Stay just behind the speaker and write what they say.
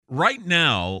right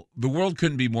now, the world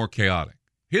couldn't be more chaotic.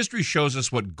 History shows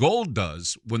us what gold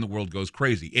does when the world goes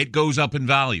crazy. It goes up in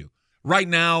value. Right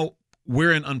now,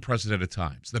 we're in unprecedented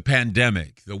times. The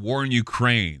pandemic, the war in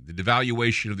Ukraine, the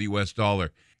devaluation of the U.S.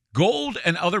 dollar. Gold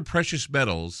and other precious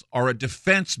metals are a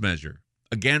defense measure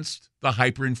against the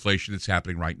hyperinflation that's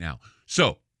happening right now.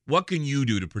 So, what can you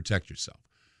do to protect yourself?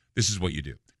 This is what you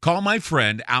do. Call my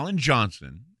friend Alan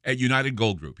Johnson at United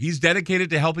Gold Group. He's dedicated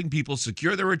to helping people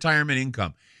secure their retirement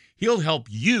income. He'll help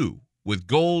you with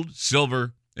gold,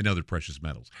 silver, and other precious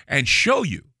metals and show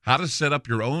you how to set up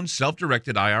your own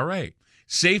self-directed IRA.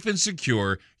 Safe and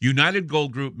secure, United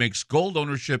Gold Group makes gold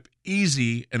ownership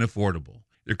easy and affordable.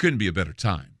 There couldn't be a better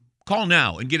time. Call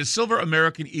now and get a Silver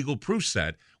American Eagle proof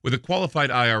set with a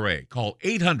qualified IRA. Call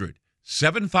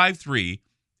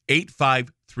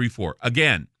 800-753-8534.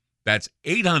 Again, that's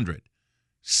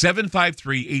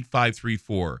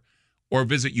 800-753-8534. Or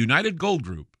visit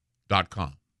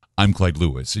UnitedGoldGroup.com. I'm Clyde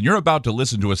Lewis, and you're about to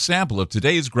listen to a sample of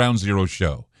today's Ground Zero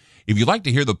show. If you'd like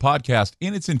to hear the podcast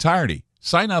in its entirety,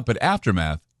 sign up at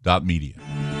Aftermath.media.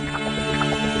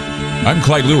 I'm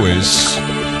Clyde Lewis,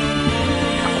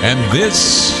 and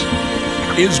this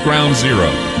is Ground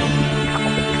Zero.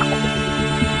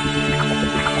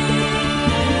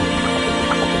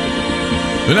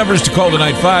 The numbers to call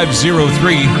tonight,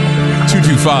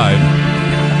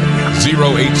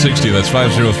 503-225-0860. That's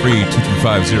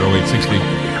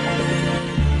 503-225-0860.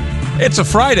 It's a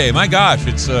Friday. My gosh,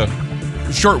 it's a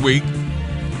short week.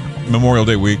 Memorial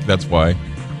Day week, that's why.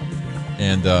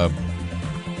 And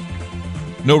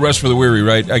no rest for the weary,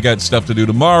 right? I got stuff to do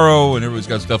tomorrow, and everybody's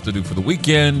got stuff to do for the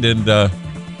weekend, and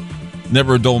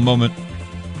never a dull moment.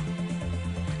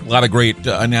 A lot of great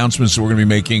announcements that we're going to be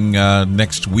making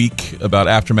next week about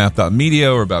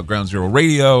Aftermath.media or about Ground Zero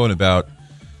Radio and about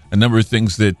a number of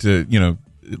things that, a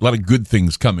lot of good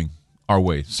things coming our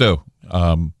way. So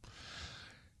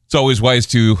it's always wise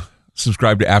to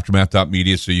subscribe to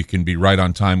Aftermath.media so you can be right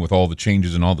on time with all the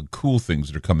changes and all the cool things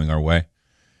that are coming our way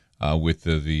with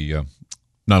the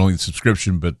not only the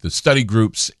subscription, but the study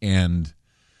groups and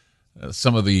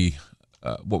some of the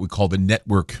what we call the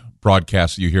network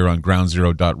broadcasts that you hear on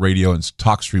groundzero.radio and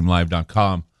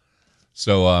talkstreamlive.com.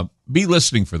 So be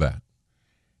listening for that.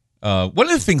 One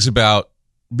of the things about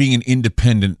being an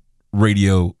independent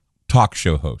radio talk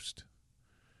show host,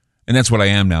 and that's what I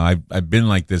am now. I've been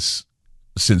like this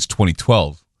since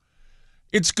 2012.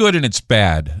 It's good and it's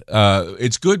bad.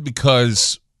 It's good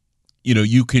because,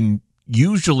 you can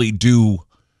usually do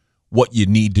what you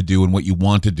need to do and what you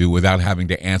want to do without having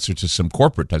to answer to some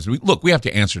corporate types. Look, we have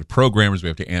to answer to programmers. We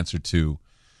have to answer to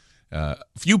a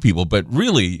few people. But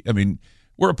really,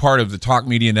 we're a part of the Talk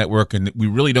Media Network, and we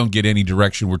really don't get any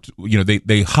direction.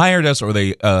 They hired us, or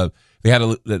we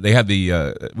have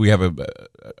a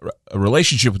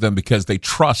relationship with them because they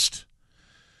trust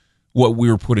what we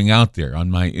were putting out there on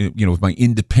my, with my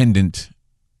independent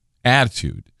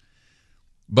attitude.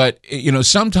 But,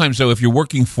 sometimes, though, if you're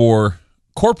working for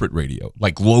corporate radio,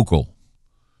 like local,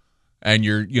 and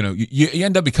you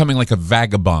end up becoming like a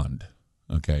vagabond,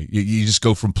 okay? You just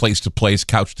go from place to place,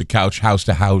 couch to couch, house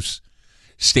to house,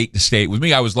 state to state. With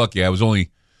me, I was lucky. I've only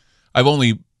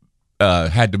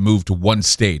had to move to one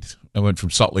state. I went from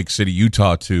Salt Lake City,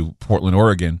 Utah to Portland,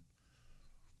 Oregon.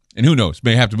 And who knows,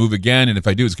 may have to move again, and if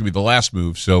I do, it's going to be the last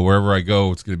move. So wherever I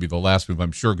go, it's going to be the last move,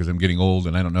 I'm sure, because I'm getting old,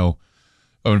 and I don't know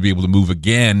if I'm going to be able to move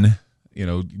again,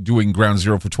 doing Ground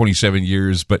Zero for 27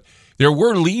 years. But there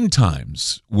were lean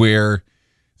times where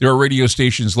there are radio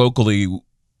stations locally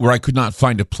where I could not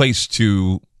find a place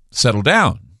to settle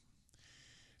down.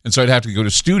 And so I'd have to go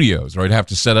to studios, or I'd have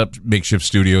to set up makeshift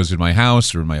studios in my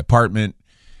house or in my apartment,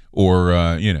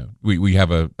 or, we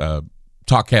have a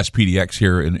TalkCast PDX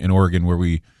here in Oregon where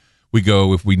we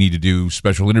go if we need to do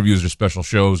special interviews or special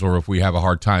shows, or if we have a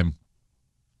hard time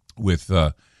with,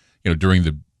 during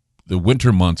the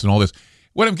winter months and all this.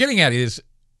 What I'm getting at is,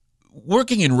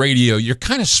 working in radio, you're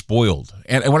kind of spoiled.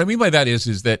 And what I mean by that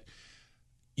is that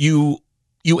you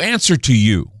answer to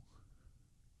you.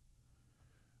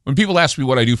 When people ask me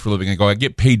what I do for a living, I go, I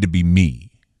get paid to be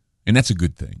me. And that's a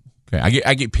good thing. Okay,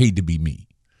 I get paid to be me.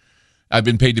 I've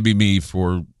been paid to be me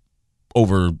for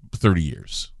over 30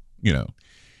 years,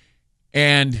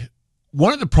 And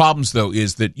one of the problems, though,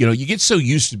 is that, you get so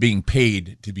used to being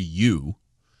paid to be you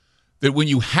that when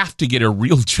you have to get a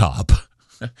real job,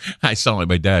 I sound like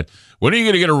my dad. When are you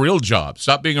going to get a real job?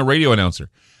 Stop being a radio announcer.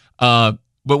 But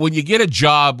when you get a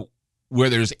job where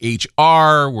there's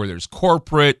HR, where there's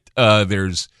corporate,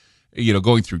 there's,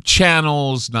 going through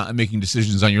channels, not making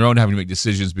decisions on your own, having to make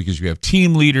decisions because you have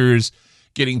team leaders,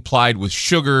 getting plied with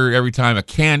sugar every time, a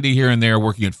candy here and there,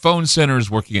 working at phone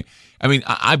centers,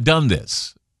 I've done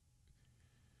this.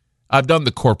 I've done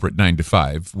the corporate 9 to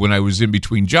 5 when I was in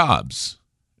between jobs.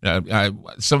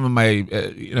 Some of my,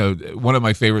 one of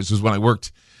my favorites was when I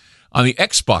worked on the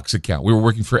Xbox account. We were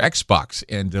working for Xbox,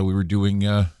 and we were doing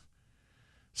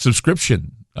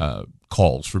subscription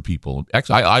calls for people.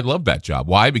 I loved that job.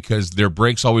 Why? Because their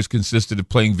breaks always consisted of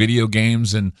playing video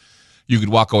games, and you could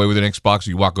walk away with an Xbox,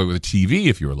 or you walk away with a TV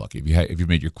if you were lucky, if you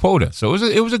made your quota. So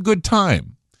it was a good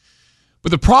time.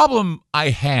 But the problem I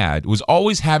had was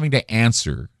always having to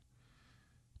answer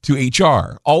to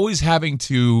HR, always having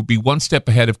to be one step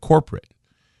ahead of corporate,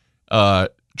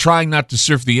 trying not to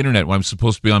surf the internet when I'm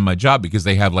supposed to be on my job, because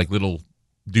they have like little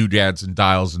doodads and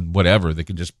dials and whatever. They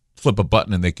can just flip a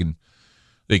button and they can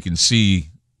see.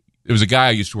 There was a guy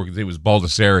I used to work with. His name was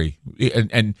Baldessari,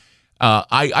 and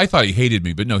I thought he hated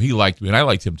me, but no, he liked me, and I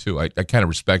liked him too. I kind of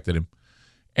respected him.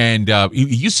 And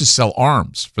he used to sell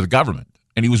arms for the government,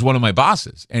 and he was one of my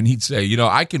bosses. And he'd say,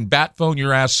 I can bat phone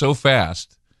your ass so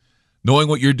fast, knowing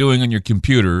what you're doing on your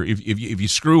computer. If you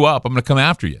screw up, I'm going to come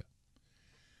after you.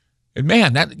 And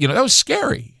man, that was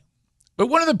scary. But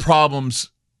one of the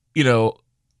problems,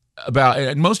 about,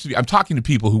 and most of you, I'm talking to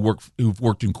people who've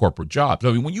worked in corporate jobs.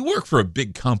 I mean, when you work for a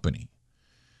big company,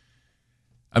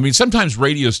 I mean, sometimes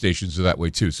radio stations are that way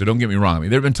too. So don't get me wrong. I mean,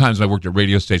 there have been times when I worked at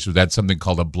radio stations that had something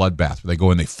called a bloodbath, where they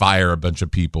go and they fire a bunch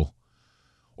of people,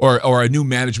 or a new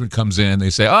management comes in. They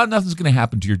say, "Oh, nothing's going to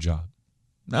happen to your job.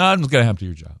 Nothing's going to happen to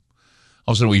your job."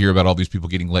 All of a sudden, we hear about all these people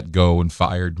getting let go and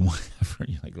fired and whatever.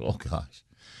 You're like, "Oh gosh,"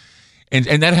 and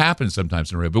that happens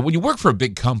sometimes in radio. But when you work for a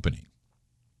big company,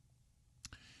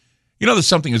 that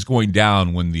something is going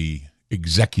down when the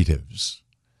executives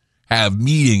have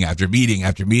meeting after meeting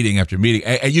after meeting after meeting,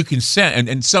 and you can sense,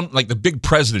 and some, like the big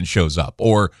president shows up,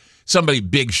 or somebody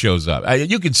big shows up.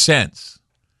 You can sense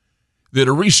that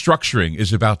a restructuring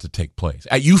is about to take place.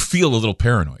 You feel a little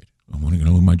paranoid. Am I going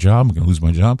to lose my job? I'm going to lose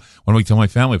my job. What do I tell my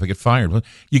family if I get fired?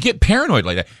 You get paranoid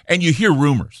like that, and you hear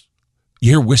rumors.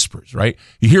 You hear whispers, right?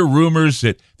 You hear rumors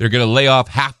that they're going to lay off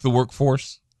half the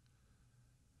workforce.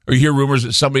 Or you hear rumors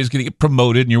that somebody's going to get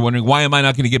promoted, and you're wondering, why am I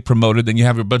not going to get promoted? Then you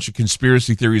have a bunch of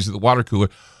conspiracy theories at the water cooler.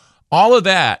 All of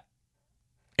that.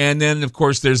 And then, of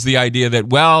course, there's the idea that,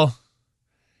 well,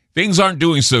 things aren't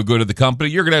doing so good at the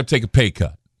company. You're going to have to take a pay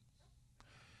cut.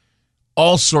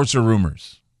 All sorts of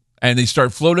rumors. And they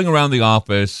start floating around the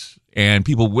office, and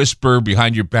people whisper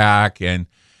behind your back, and,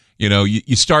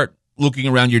 you start looking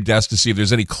around your desk to see if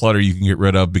there's any clutter you can get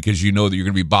rid of, because you know that you're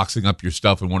going to be boxing up your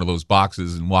stuff in one of those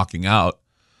boxes and walking out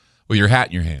with your hat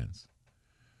in your hands.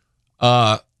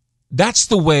 That's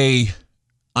the way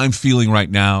I'm feeling right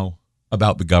now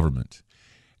about the government.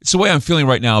 It's the way I'm feeling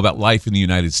right now about life in the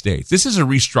United States. This is a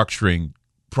restructuring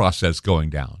process going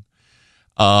down.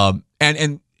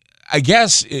 And I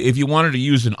guess if you wanted to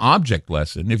use an object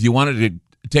lesson, if you wanted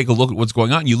to take a look at what's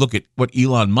going on, you look at what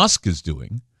Elon Musk is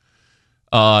doing.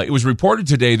 It was reported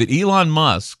today that Elon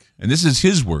Musk, and this is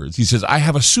his words, he says, "I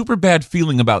have a super bad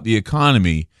feeling about the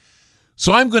economy,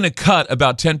 so I'm going to cut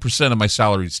about 10% of my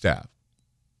salaried staff."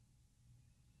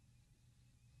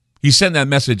 He sent that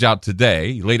message out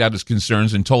today. He laid out his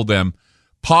concerns and told them,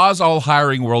 "Pause all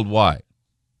hiring worldwide.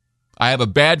 I have a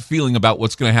bad feeling about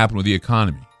what's going to happen with the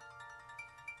economy."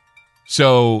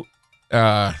 So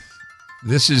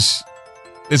this is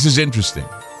interesting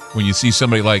when you see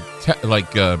somebody like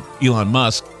Elon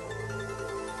Musk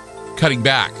cutting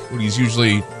back when he's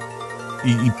usually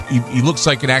he looks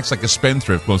like and acts like a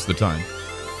spendthrift most of the time.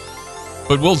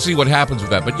 But we'll see what happens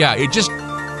with that. But yeah,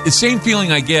 the same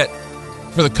feeling I get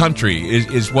for the country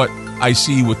is what I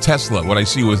see with Tesla, what I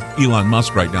see with Elon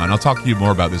Musk right now. And I'll talk to you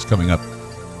more about this coming up.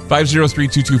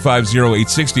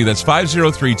 503-225-0860. That's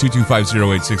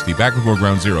 503-225-0860. Back with more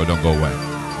Ground Zero. Don't go away.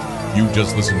 You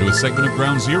just listened to a segment of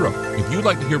Ground Zero. If you'd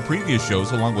like to hear previous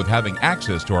shows along with having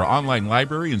access to our online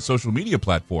library and social media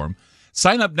platform,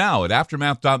 sign up now at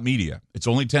aftermath.media. It's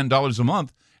only $10 a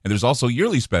month, and there's also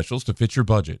yearly specials to fit your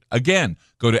budget. Again,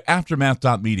 go to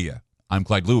aftermath.media. I'm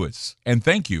Clyde Lewis, and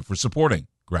thank you for supporting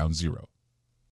Ground Zero.